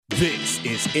This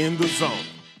is In the Zone.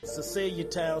 Cecilia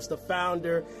Towns, the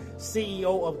founder,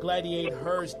 CEO of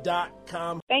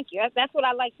GladiatorHers.com. Thank you. That's what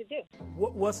I like to do.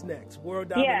 What's next? World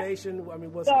domination? Yeah. I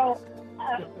mean, what's next?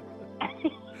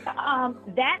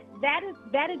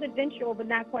 That is eventual, but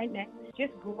not quite next.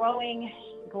 Just growing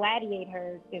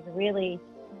Gladiators is really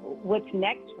what's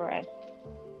next for us.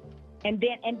 And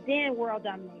then world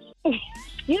domination.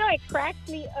 You know, it cracks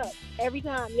me up every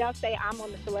time y'all say I'm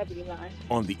on the celebrity line.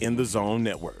 On the In the Zone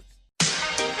Network.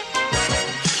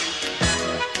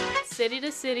 City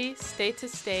to city, state to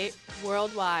state,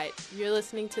 worldwide. You're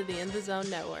listening to the In the Zone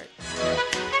Network.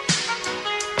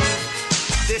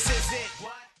 This is it.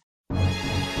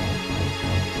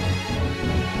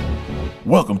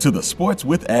 Welcome to the Sports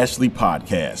with Ashley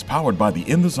podcast, powered by the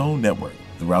In the Zone Network.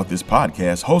 Throughout this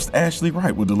podcast, host Ashley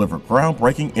Wright will deliver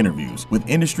groundbreaking interviews with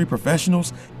industry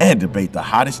professionals and debate the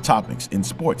hottest topics in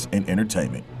sports and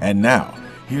entertainment. And now,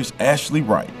 here's Ashley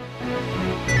Wright.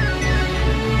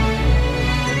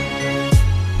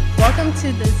 Welcome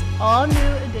to this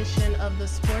all-new edition of the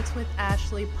Sports with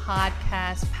Ashley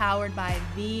podcast, powered by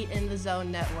the In the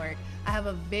Zone Network. I have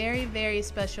a very, very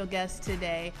special guest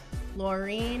today,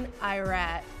 Laureen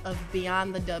Irat of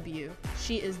Beyond the W.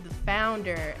 She is the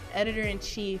founder,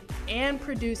 editor-in-chief, and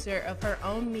producer of her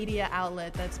own media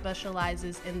outlet that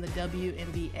specializes in the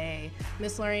WNBA.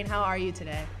 Miss Laureen, how are you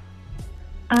today?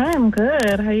 I'm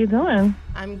good. How you doing?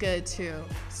 I'm good too.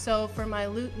 So for my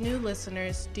new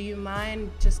listeners, do you mind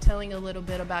just telling a little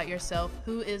bit about yourself?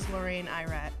 Who is Laureen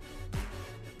Irat?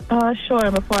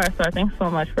 Sure. Before I start, thanks so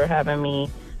much for having me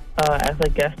as a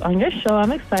guest on your show.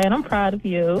 I'm excited. I'm proud of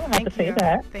you. I have to say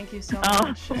that. Thank you so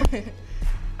much.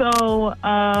 So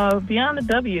Beyond the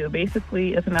W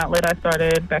basically is an outlet I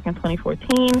started back in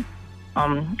 2014.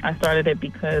 I started it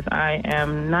because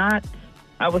I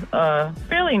was a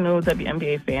fairly new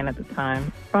WNBA fan at the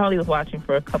time. Probably was watching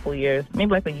for a couple years, maybe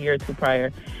like a year or two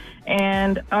prior.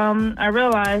 And I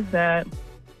realized that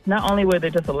not only were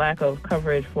there just a lack of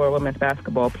coverage for women's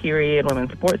basketball, period,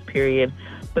 women's sports, period,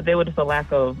 but there was just a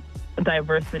lack of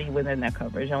diversity within that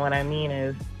coverage. And what I mean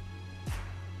is,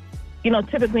 you know,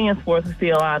 typically in sports we see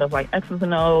a lot of like X's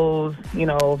and O's, you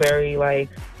know, very like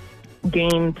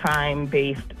game time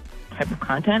based type of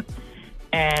content.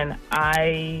 And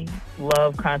I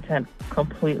love content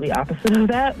completely opposite of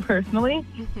that, personally.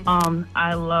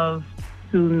 I love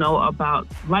to know about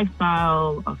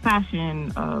lifestyle,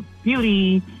 fashion,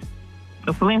 beauty,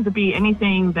 philanthropy,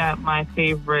 anything that my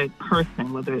favorite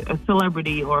person, whether a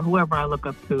celebrity or whoever I look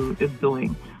up to, is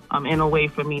doing, in a way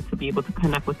for me to be able to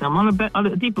connect with them on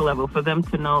a deeper level, for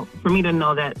me to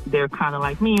know that they're kind of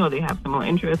like me, or they have similar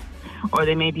interests, or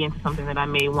they may be into something that I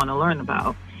may want to learn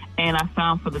about. And I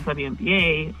found for the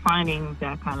WNBA, finding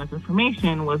that kind of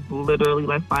information was literally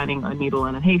like finding a needle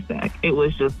in a haystack. It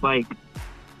was just like,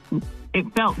 it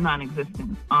felt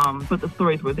non-existent, but the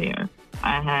stories were there.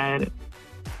 I had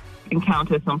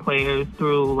encountered some players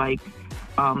through like,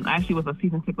 I actually was a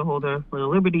season ticket holder for the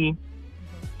Liberty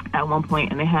at one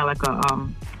point, and they had like a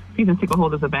season ticket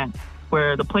holders event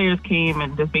where the players came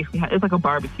and just basically it's like a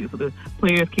barbecue. So the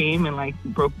players came and like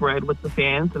broke bread with the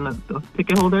fans and the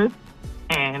ticket holders.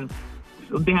 And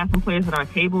so they had some players at our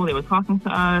table. They were talking to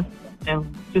us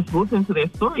and just listening to their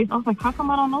stories. I was like, how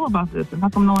come I don't know about this? And how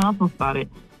come no one else knows about it?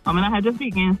 And I had just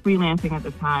began freelancing at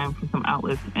the time for some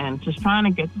outlets and just trying to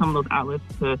get some of those outlets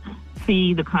to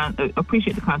see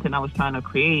appreciate the content I was trying to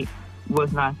create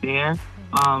was not there.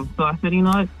 So I said, you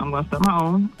know what, I'm going to start my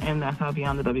own. And that's how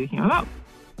Beyond the W came about.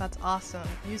 That's awesome.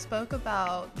 You spoke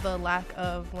about the lack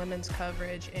of women's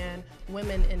coverage and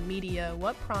women in media.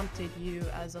 What prompted you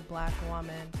as a Black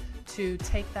woman to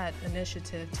take that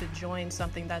initiative to join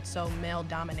something that's so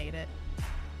male-dominated?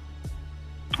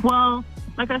 Well,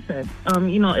 like I said,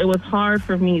 you know, it was hard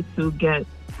for me to get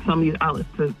some of these outlets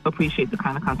to appreciate the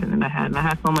kind of content that I had. And I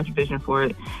had so much vision for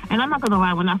it. And I'm not going to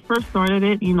lie, when I first started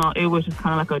it, you know, it was just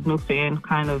kind of like a new fan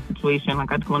kind of situation.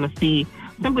 Like I just want to see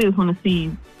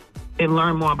and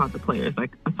learn more about the players.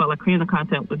 Like I felt like creating the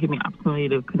content would give me an opportunity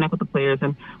to connect with the players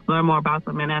and learn more about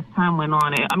them. And as time went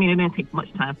on, it didn't take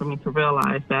much time for me to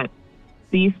realize that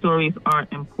these stories are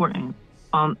important.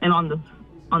 And on the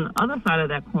other side of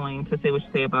that coin, to say what you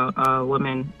say about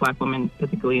women, Black women,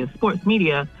 particularly in sports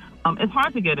media, it's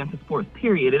hard to get into sports,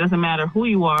 period. It doesn't matter who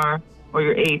you are or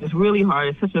your age. It's really hard.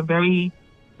 It's such a very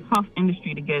tough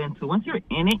industry to get into. Once you're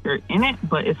in it,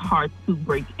 but it's hard to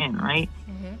break in, right?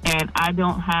 Mm-hmm. And I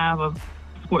don't have a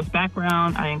sports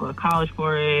background. I didn't go to college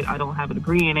for it. I don't have a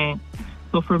degree in it.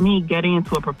 So for me, getting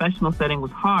into a professional setting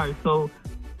was hard. So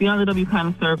Beyond the W kind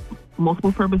of served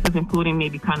multiple purposes, including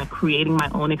maybe kind of creating my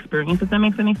own experience, if that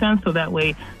makes any sense. So that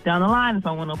way, down the line, if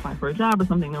I want to apply for a job or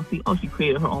something, they'll see, oh, she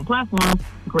created her own platform.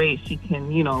 Great, she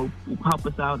can, help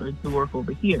us out or do work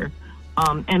over here.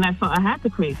 And I felt I had to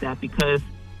create that because,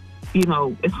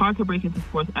 it's hard to break into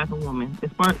sports as a woman.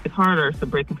 It's harder to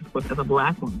break into sports as a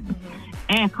Black woman. Mm-hmm.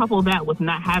 And couple that with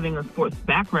not having a sports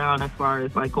background, as far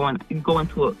as like going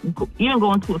to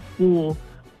a school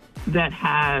that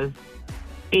has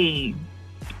a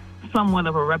somewhat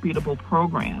of a reputable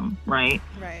program, right?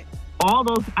 Right.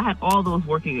 I had all those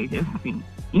working against me.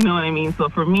 You know what I mean? So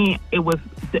for me, it was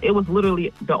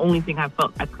literally the only thing I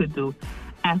felt I could do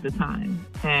at the time.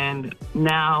 And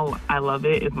now I love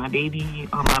it. It's my baby.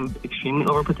 I'm extremely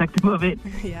overprotective of it.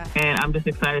 Yeah. And I'm just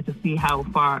excited to see how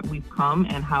far we've come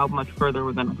and how much further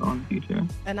we're going to go in the future.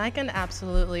 And I can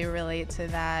absolutely relate to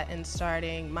that in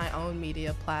starting my own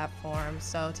media platform.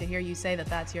 So to hear you say that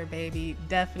that's your baby,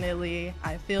 definitely,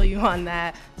 I feel you on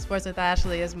that. Sports with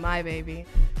Ashley is my baby.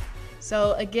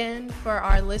 So again, for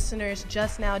our listeners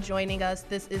just now joining us,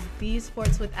 this is the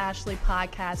Sports with Ashley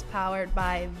podcast powered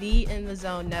by the In the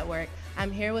Zone Network.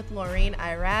 I'm here with Laureen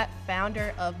Irat,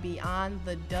 founder of Beyond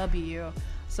the W.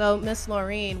 So Miss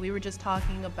Laureen, we were just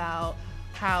talking about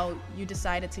how you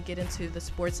decided to get into the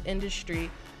sports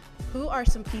industry. Who are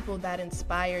some people that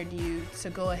inspired you to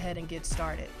go ahead and get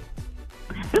started?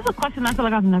 This is a question I feel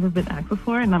like I've never been asked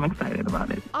before, and I'm excited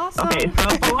about it. Awesome. Okay, so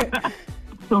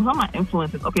some of my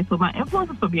influences. Okay, so my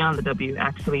influences for Beyond the W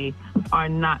actually are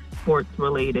not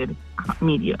sports-related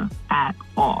media at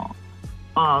all.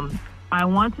 I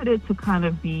wanted it to kind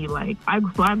of be like, I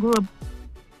grew up,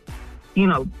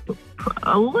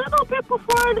 a little bit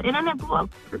before the internet blew up,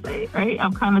 per se, right?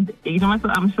 I'm kind of aging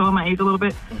myself. I'm showing my age a little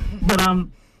bit. But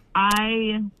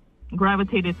I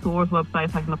gravitated towards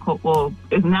websites like Nicole. Well,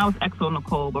 now it's Exo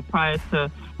Nicole, but prior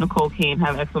to Nicole Kane,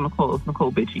 have Exo Nicole, it's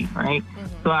Nicole Bitchie, right?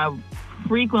 Mm-hmm. So I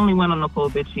frequently went on Nicole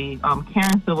Bitchie.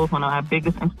 Karen Civil is one of my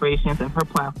biggest inspirations and her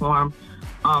platform.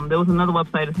 There was another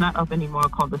website, it's not up anymore,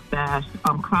 called The Stash.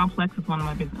 Complex is one of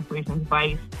my biggest inspirations,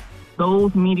 Vice.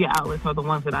 Those media outlets are the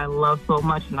ones that I love so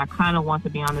much, and I kind of want to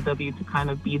be on the W to kind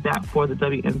of be that for the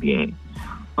WNBA.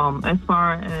 As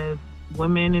far as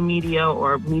women in media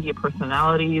or media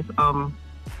personalities,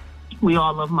 we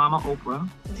all love Mama Oprah,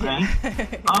 right?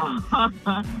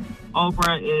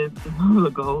 Oprah is the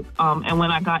GOAT. And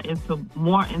when I got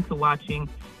more into watching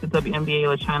the WNBA,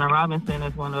 or Shaina Robinson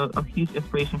is a huge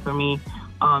inspiration for me.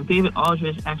 David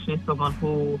Aldridge actually is someone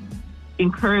who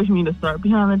encouraged me to start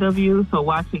Beyond the W. So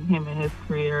watching him and his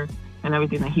career and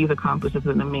everything that he's accomplished has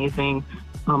been amazing.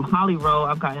 Holly Rowe,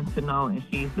 I've gotten to know, and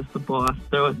she's just the boss.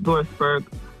 Doris Burke,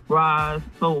 Roz.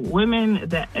 So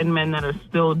women and men that are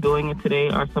still doing it today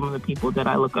are some of the people that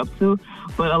I look up to.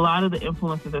 But a lot of the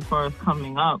influences as far as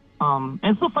coming up, and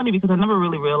it's so funny because I never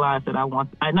really realized that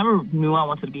I never knew I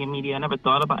wanted to be in media. I never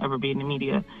thought about ever being in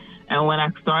media. And when I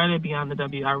started Beyond the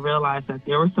W, I realized that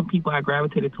there were some people I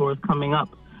gravitated towards coming up.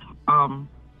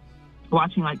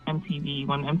 Watching like MTV,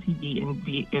 when MTV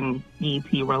and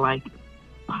BET were like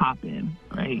popping,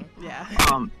 right? Yeah.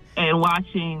 And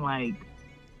watching like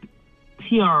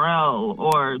TRL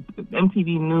or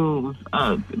MTV News,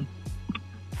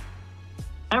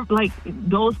 like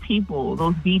those people,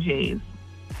 those DJs,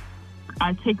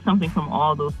 I take something from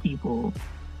all those people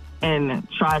and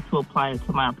try to apply it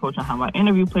to my approach on how I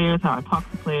interview players, how I talk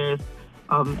to players,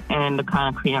 and the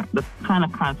kind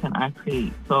of content I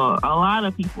create. So a lot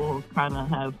of people kind of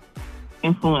have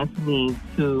influenced me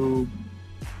to,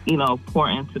 pour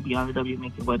into Beyond the W,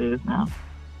 make it what it is now.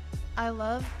 I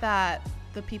love that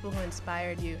the people who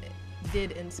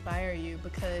did inspire you,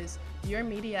 because your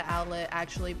media outlet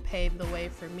actually paved the way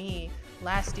for me.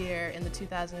 Last year in the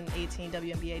 2018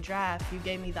 WNBA draft, you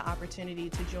gave me the opportunity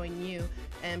to join you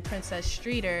and Princess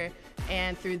Streeter,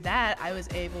 and through that I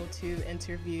was able to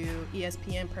interview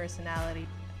ESPN personality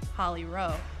Holly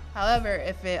Rowe. However,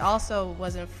 if it also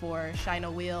wasn't for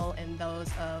Shaina Wiel and those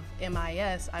of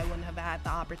MIS, I wouldn't have had the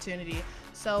opportunity.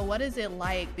 So what is it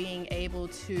like being able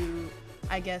to,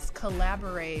 I guess,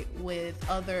 collaborate with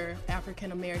other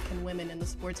African-American women in the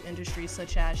sports industry,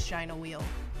 such as Shaina Wiel?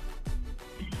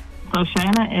 So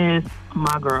Shaina is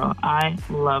my girl. I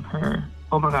love her.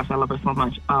 Oh my gosh, I love her so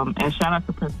much. And shout out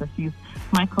to Princess. She's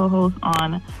my co-host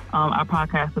on our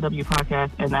podcast, the W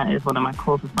Podcast, and that is one of my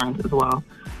closest friends as well.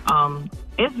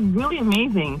 It's really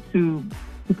amazing to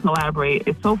collaborate.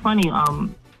 It's so funny. I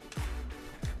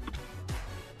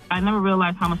never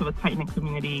realized how much of a tight-knit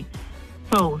community.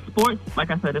 So sports,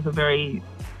 like I said, is it's an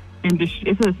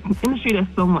industry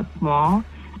that's somewhat small,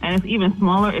 and it's even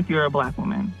smaller if you're a Black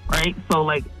woman, right? So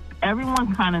like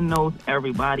everyone kind of knows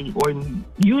everybody, or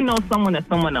someone that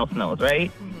someone else knows,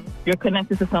 right? Mm-hmm. you're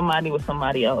connected to somebody with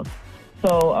somebody else.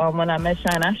 So when I met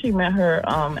Shaina, I actually met her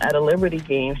at a Liberty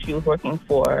game. She was working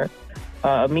for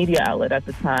a media outlet at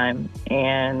the time,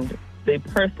 and the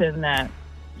person that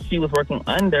she was working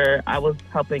under, I was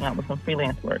helping out with some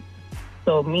freelance work.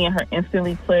 So me and her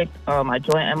instantly clicked. I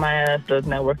joined MIS, the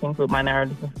networking group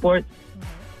Minorities In Sports.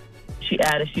 She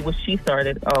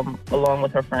started along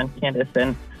with her friend Candace,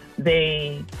 and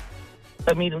they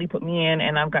immediately put me in,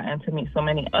 and I've gotten to meet so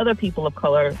many other people of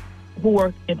color who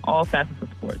work in all facets of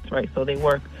sports, right? So they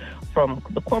work from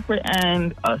the corporate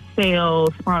end,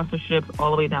 sales, sponsorships,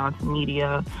 all the way down to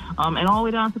media, and all the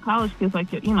way down to college kids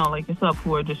like yourself,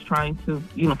 who are just trying to,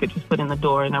 get your foot in the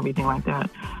door and everything like that.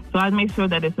 So I made sure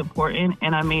that it's important,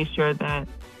 and I made sure that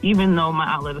even though my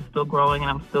outlet is still growing and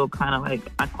I'm still kind of like,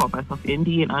 I call myself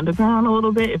indie and underground a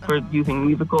little bit if we're using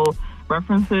musical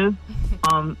references,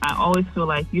 I always feel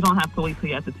like you don't have to wait till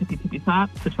you're at the tippy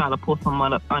top to try to pull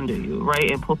someone up under you,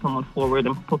 right? And pull someone forward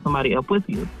and pull somebody up with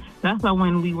you. That's why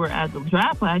when we were at the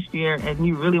draft last year and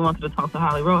you really wanted to talk to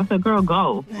Holly Rowe, I said, girl,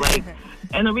 go.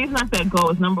 And the reason I said go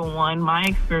is, number one, my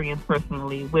experience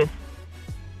personally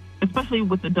especially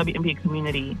with the WNBA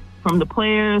community, from the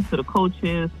players to the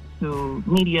coaches to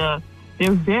media,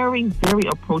 they're very, very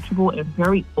approachable and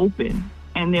very open.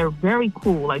 And they're very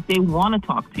cool. Like, they want to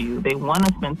talk to you. They want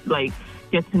to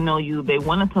get to know you. They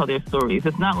want to tell their stories.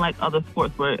 It's not like other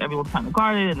sports where everyone's kind of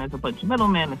guarded and there's a bunch of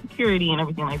middlemen and security and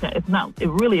everything like that. It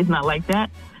really is not like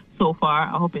that so far.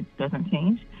 I hope it doesn't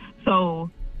change. So,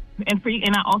 and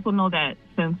I also know that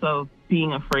sense of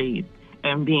being afraid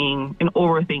and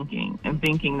overthinking and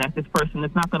thinking that this person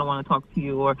is not going to want to talk to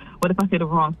you, or what if I say the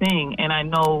wrong thing? And I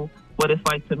know what it's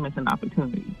like to miss an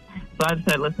opportunity. So I just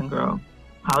said, listen, girl,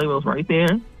 Holly Rowe's right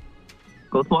there.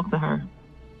 Go talk to her.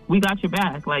 We got your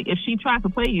back. Like, if she tries to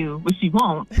play you, which she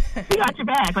won't, we got your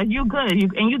back. Like, you're good.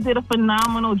 You did a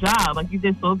phenomenal job. Like, you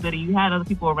did so good. You had other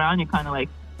people around you kind of like,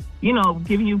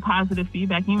 giving you positive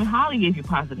feedback. Even Holly gave you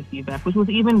positive feedback, which was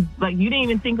even, like, you didn't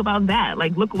even think about that.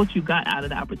 Like, look what you got out of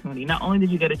the opportunity. Not only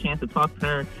did you get a chance to talk to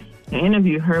her and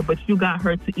interview her, but you got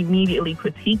her to immediately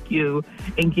critique you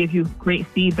and give you great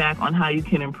feedback on how you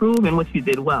can improve and what you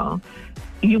did well.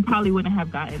 You probably wouldn't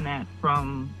have gotten that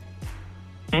from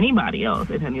anybody else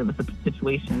in any other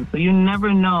situation. So you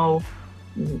never know,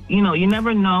 you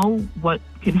never know what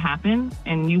can happen.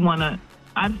 And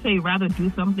I'd say rather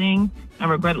do something and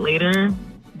regret it later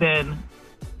than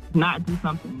not do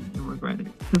something and regret it.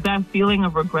 Because that feeling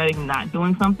of regretting not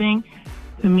doing something,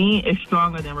 to me, is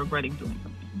stronger than regretting doing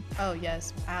something. Oh,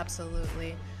 yes,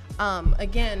 absolutely.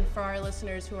 Again, for our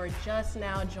listeners who are just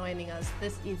now joining us,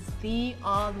 this is the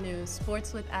all-new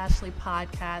Sports with Ashley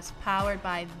podcast, powered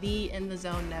by the In the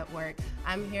Zone Network.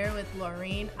 I'm here with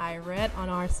Laureen Irat on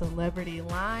our celebrity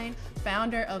line,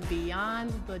 founder of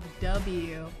Beyond the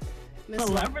W.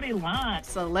 Celebrity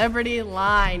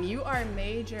line. You are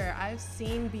major. I've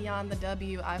seen Beyond the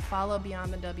W. I follow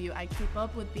Beyond the W. I keep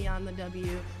up with Beyond the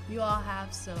W. You all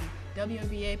have some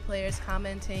WNBA players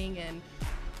commenting and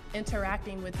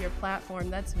interacting with your platform.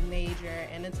 That's major,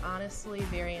 and it's honestly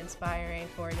very inspiring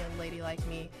for a young lady like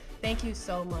me. Thank you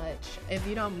so much. If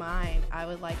you don't mind, I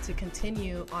would like to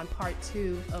continue on part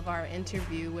 2 of our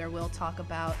interview, where we'll talk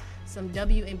about some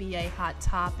WNBA hot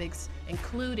topics,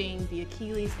 including the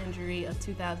Achilles injury of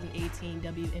 2018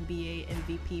 WNBA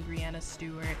MVP Breanna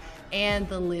Stewart and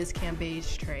the Liz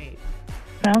Cambage trade.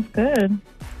 Sounds good.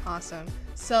 Awesome.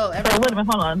 So wait a minute,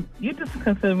 hold on. You just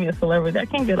consider me a celebrity. I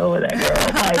can't get over that,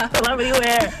 girl. Like, celebrity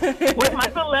wear. Where's my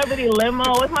celebrity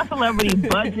limo? Where's my celebrity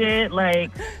budget? Like,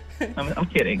 I'm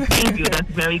kidding. Thank you. That's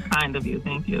very kind of you.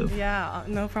 Thank you. Yeah,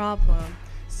 no problem.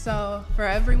 So for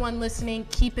everyone listening,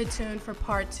 keep it tuned for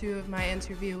part 2 of my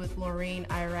interview with Laureen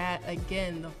Irat,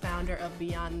 again, the founder of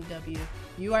Beyond the W.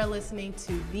 You are listening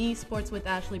to the Sports with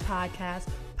Ashley podcast,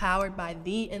 powered by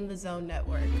the In the Zone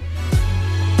Network.